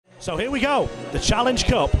So here we go, the Challenge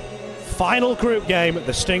Cup, final group game.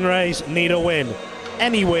 The Stingrays need a win,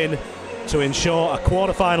 any win, to ensure a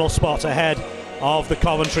quarter-final spot ahead of the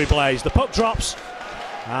Coventry Blaze. The puck drops,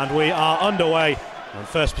 and we are underway, and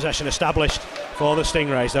first possession established for the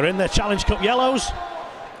Stingrays. They're in their Challenge Cup yellows,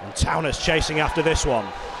 and Towner's chasing after this one.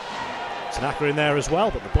 Tanaka in there as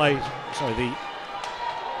well, but the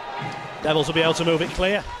Devils will be able to move it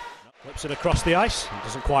clear. Flips it across the ice, it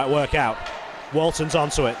doesn't quite work out. Walton's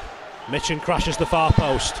onto it. Mitchin crashes the far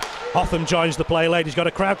post. Hotham joins the play late. He's got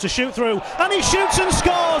a crowd to shoot through, and he shoots and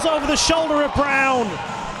scores over the shoulder of Brown.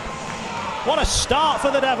 What a start for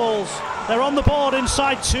the Devils. They're on the board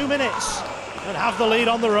inside 2 minutes and have the lead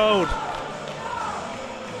on the road.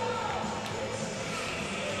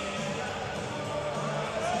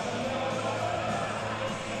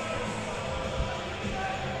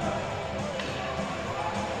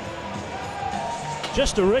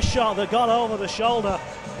 Just a wrist shot that got over the shoulder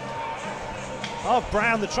of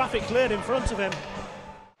Brown. The traffic cleared in front of him.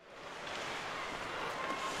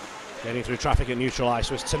 Getting through traffic at neutral ice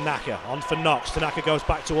was Tanaka. On for Knox. Tanaka goes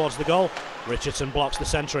back towards the goal. Richardson blocks the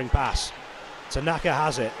centering pass. Tanaka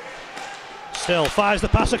has it. Still fires the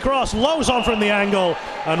pass across. Lowe's on from the angle,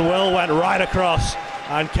 and Will went right across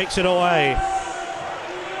and kicks it away.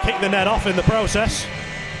 Kicked the net off in the process.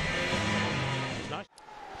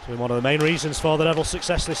 It's been one of the main reasons for the Devils'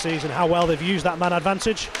 success this season, how well they've used that man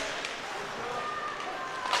advantage.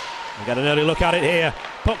 We get an early look at it here.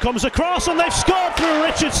 Puck comes across, and they've scored through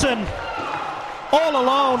Richardson. All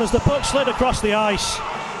alone as the puck slid across the ice.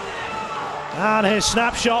 And his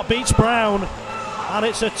snapshot beats Brown. And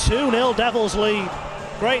it's a 2-0 Devils lead.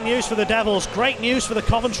 Great news for the Devils, great news for the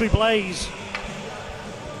Coventry Blaze.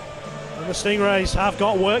 And the Stingrays have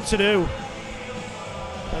got work to do.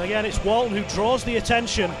 And again, it's Walton who draws the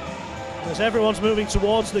attention as everyone's moving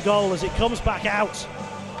towards the goal as it comes back out.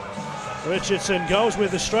 Richardson goes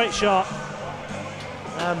with the straight shot,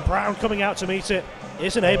 and Brown coming out to meet it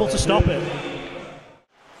isn't able to stop it.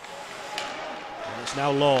 And it's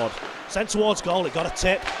now Lord. Sent towards goal, it got a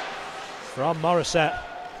tip from Morissette,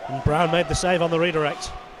 and Brown made the save on the redirect.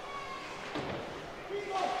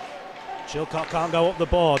 Chilcott can't go up the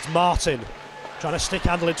boards. Martin trying to stick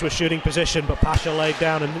handle into a shooting position, but Pasha laid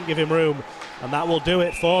down and didn't give him room, and that will do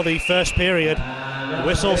it for the first period. The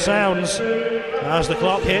whistle sounds as the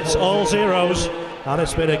clock hits all zeros, and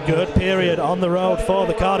it's been a good period on the road for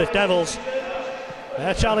the Cardiff Devils.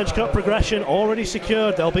 Their Challenge Cup progression already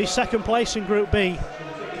secured. They'll be second place in Group B,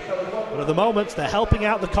 but at the moment they're helping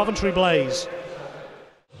out the Coventry Blaze.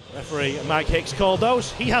 Referee Mike Hicks called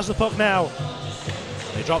those. He has the puck now.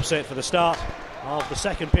 He drops it for the start of the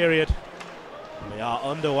second period. We are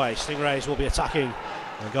underway. Stingrays will be attacking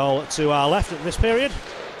the goal to our left in this period.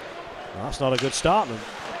 Well, that's not a good start.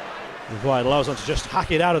 Required Lawson to just hack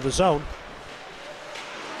it out of the zone.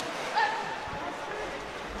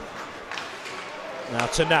 Now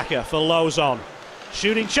Tanaka for Lozon.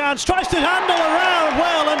 Shooting chance, tries to handle around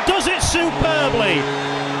well and does it superbly.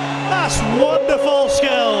 That's wonderful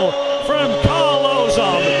skill from Carl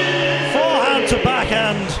Lozon. Forehand to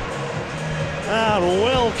backhand. And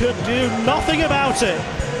Will could do nothing about it.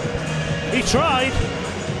 He tried,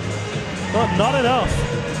 but not enough.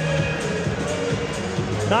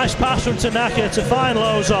 Nice pass from Tanaka to find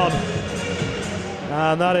Lozon.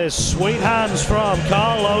 And that is sweet hands from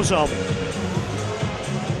Carl Lozon.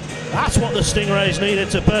 That's what the Stingrays needed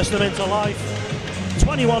to burst them into life.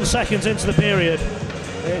 21 seconds into the period.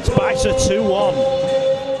 It's back to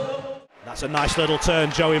 2-1. That's a nice little turn,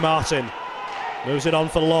 Joey Martin. Moves it on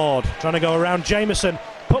for Lord, trying to go around Jameson.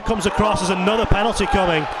 Puck comes across, there's another penalty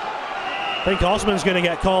coming. I think Osman's going to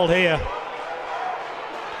get called here.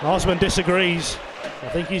 Osman disagrees. I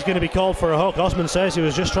think he's going to be called for a hook. Osman says he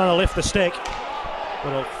was just trying to lift the stick.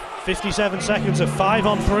 But 57 seconds of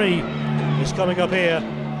 5-on-3 is coming up here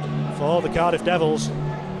for the Cardiff Devils.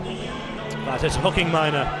 That is a hooking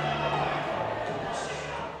minor.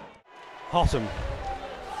 Hotham.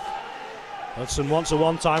 Hudson wants a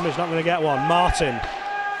one-timer, he's not going to get one. Martin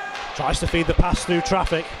tries to feed the pass through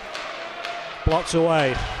traffic. Blocked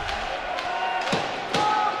away.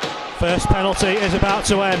 First penalty is about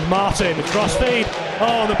to end. Martin, cross feed.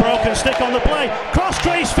 Oh, the broken stick on the play. Cross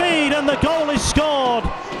crease feed, and the goal is scored.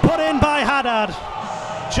 Put in by Haddad.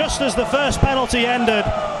 Just as the first penalty ended,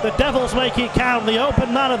 the Devils make it count. The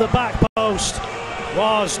open man at the back post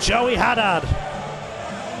was Joey Haddad.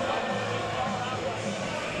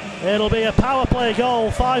 It'll be a power play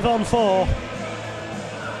goal, 5-on-4.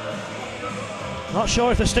 Not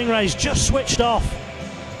sure if the Stingrays just switched off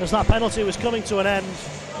as that penalty was coming to an end.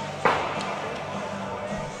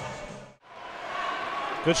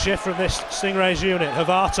 Good shift from this Stingrays unit.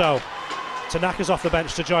 Havato. Tanaka's off the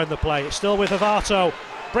bench to join the play. It's still with Havato.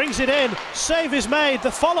 Brings it in. Save is made.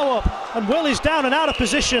 The follow-up. And Will is down and out of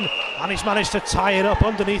position. And he's managed to tie it up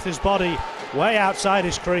underneath his body, way outside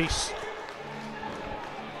his crease.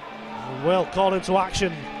 And Will called into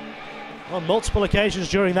action on multiple occasions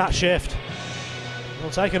during that shift.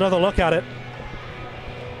 We'll take another look at it.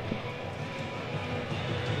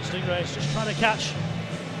 Stingrays just trying to catch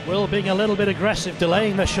Will being a little bit aggressive,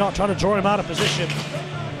 delaying the shot, trying to draw him out of position.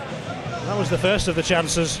 That was the first of the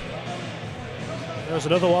chances. There was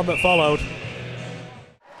another one that followed.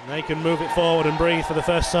 And they can move it forward and breathe for the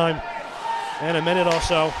first time in a minute or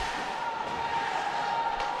so.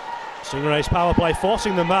 Stingrays power play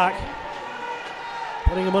forcing them back,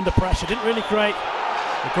 putting them under pressure. Didn't really create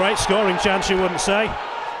a great scoring chance, you wouldn't say.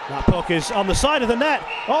 That puck is on the side of the net.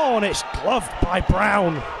 Oh, and it's gloved by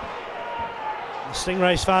Brown. The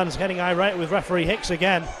Stingrays fans getting irate with referee Hicks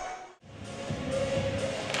again.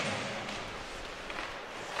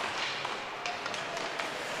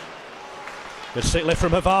 Good stick lift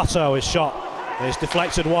from Havato. His shot is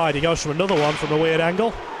deflected wide. He goes for another one from a weird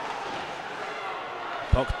angle.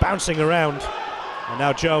 Puck bouncing around. And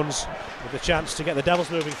now Jones with the chance to get the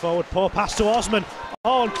Devils moving forward. Poor pass to Osman.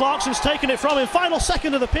 Oh, and Clarkson's taken it from him. Final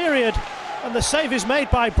second of the period. And the save is made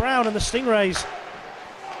by Brown, and the Stingrays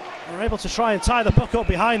are able to try and tie the puck up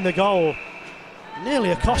behind the goal.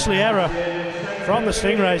 Nearly a costly error from the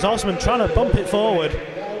Stingrays. Osman trying to bump it forward.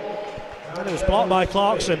 And it was blocked by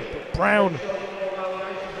Clarkson. But Brown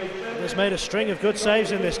has made a string of good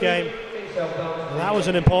saves in this game. And that was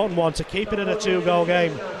an important one to keep it in a 2-goal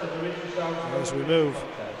game. As we move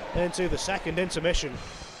into the second intermission.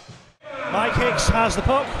 Mike Hicks has the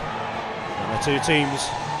puck. And the two teams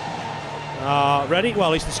are ready. Well,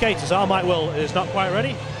 at least the skaters are. Mike Will is not quite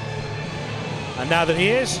ready. And now that he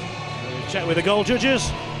is, we check with the goal judges.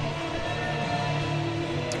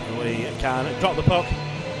 We can drop the puck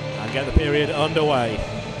and get the period underway.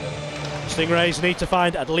 Stingrays need to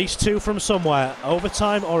find at least 2 from somewhere.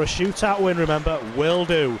 Overtime or a shootout win, remember, will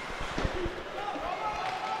do.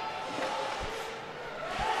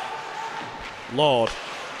 Lord,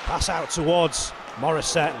 pass out towards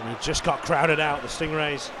Morissette, and he just got crowded out. The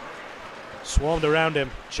Stingrays swarmed around him.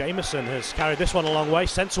 Jameson has carried this one a long way,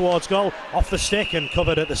 sent towards goal, off the stick and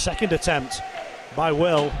covered at the second attempt by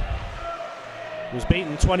Will. Was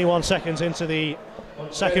beaten 21 seconds into the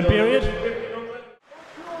second period.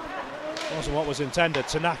 Wasn't what was intended.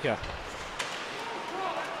 Tanaka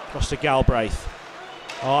across to Galbraith.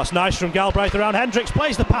 Oh, it's nice from Galbraith around Hendricks,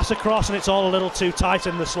 plays the pass across, and it's all a little too tight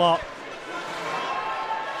in the slot.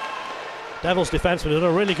 Devils defensemen have done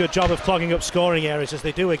a really good job of clogging up scoring areas, as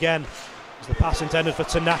they do again, as the pass intended for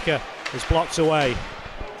Tanaka is blocked away.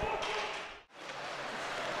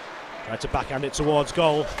 Tried to backhand it towards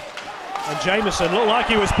goal, and Jameson looked like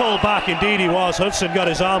he was pulled back. Indeed he was. Hudson got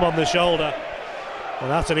his arm on the shoulder, and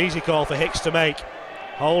that's an easy call for Hicks to make.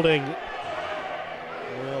 Holding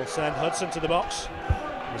will send Hudson to the box.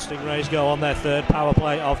 The Stingrays go on their third power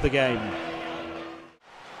play of the game.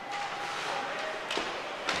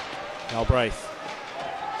 Galbraith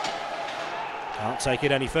can't take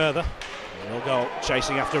it any further. He'll go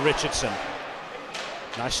chasing after Richardson.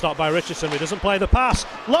 Nice stop by Richardson, he doesn't play the pass.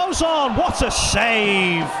 Lozon, what a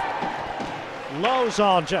save!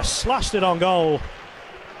 Lozon just slashed it on goal.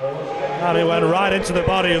 And it went right into the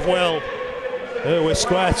body of Will, who was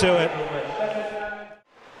square to it.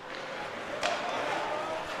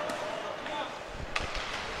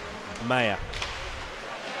 Mayer.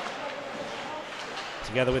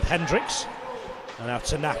 Together with Hendricks, and now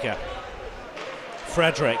Tanaka.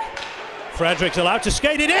 Frederick's allowed to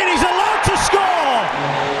skate it in, he's allowed to score!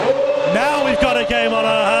 Now we've got a game on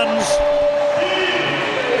our hands.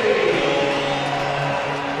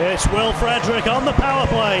 It's Will Frederick on the power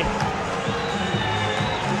play.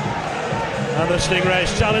 And the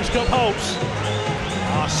Stingrays Challenge Cup hopes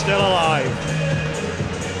are still alive.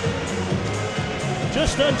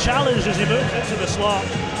 Just unchallenged as he moves into the slot.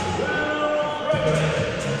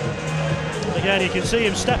 Again, you can see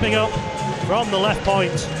him stepping up from the left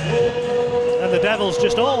point, and the Devils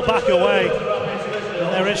just all back away.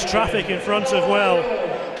 And there is traffic in front of Will,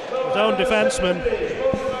 his own defenseman.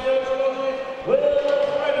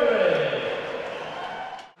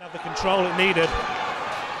 Have the control it needed.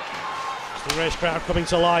 Stingrays crowd coming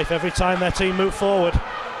to life every time their team move forward.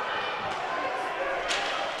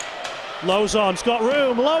 Lozon's got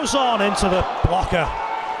room. Lozon into the blocker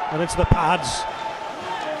and into the pads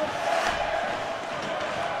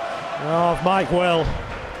of Mike Will.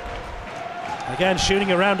 Again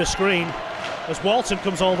shooting around a screen as Walton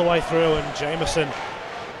comes all the way through, and Jameson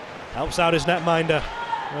helps out his netminder.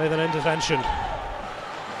 with an intervention.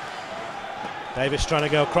 Davis trying to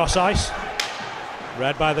go cross ice.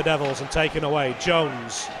 Read by the Devils and taken away.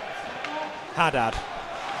 Jones. Haddad.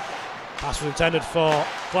 Pass was intended for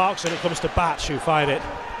Clarkson. It comes to Batch, who fired it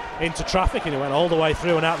into traffic, and he went all the way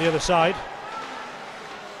through and out the other side.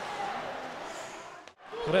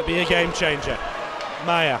 Could it be a game changer?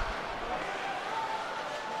 Meyer.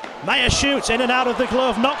 Meyer shoots in and out of the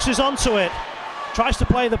glove, knocks his onto it. Tries to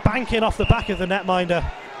play the bank in off the back of the netminder.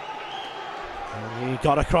 And he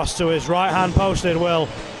got across to his right hand post, it will.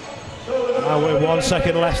 Now with 1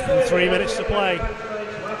 second less than 3 minutes to play.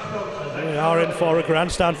 We are in for a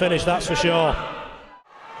grandstand finish, that's for sure.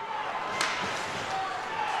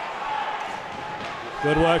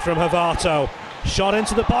 Good work from Havato. Shot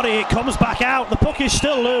into the body, it comes back out. The puck is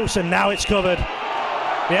still loose, and now it's covered.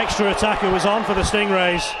 The extra attacker was on for the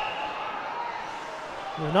Stingrays.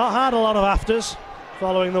 We've not had a lot of afters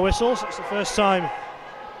following the whistles. It's the first time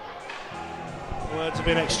words have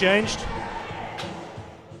been exchanged.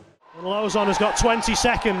 And Lozon has got 20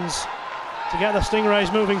 seconds to get the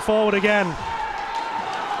Stingrays moving forward again.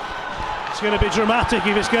 It's going to be dramatic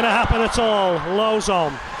if it's going to happen at all.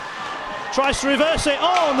 Lozon tries to reverse it.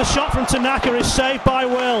 Oh, and the shot from Tanaka is saved by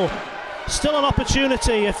Will. Still an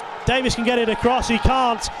opportunity if Davis can get it across. He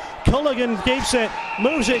can't. Culligan keeps it,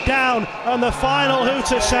 moves it down, and the final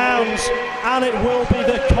hooter sounds, and it will be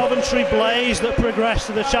the Coventry Blaze that progress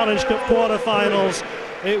to the Challenge Cup quarter-finals.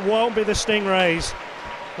 It won't be the Stingrays.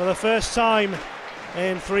 For the first time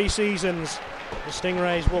in 3 seasons, the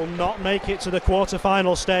Stingrays will not make it to the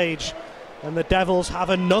quarter-final stage, and the Devils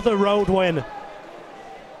have another road win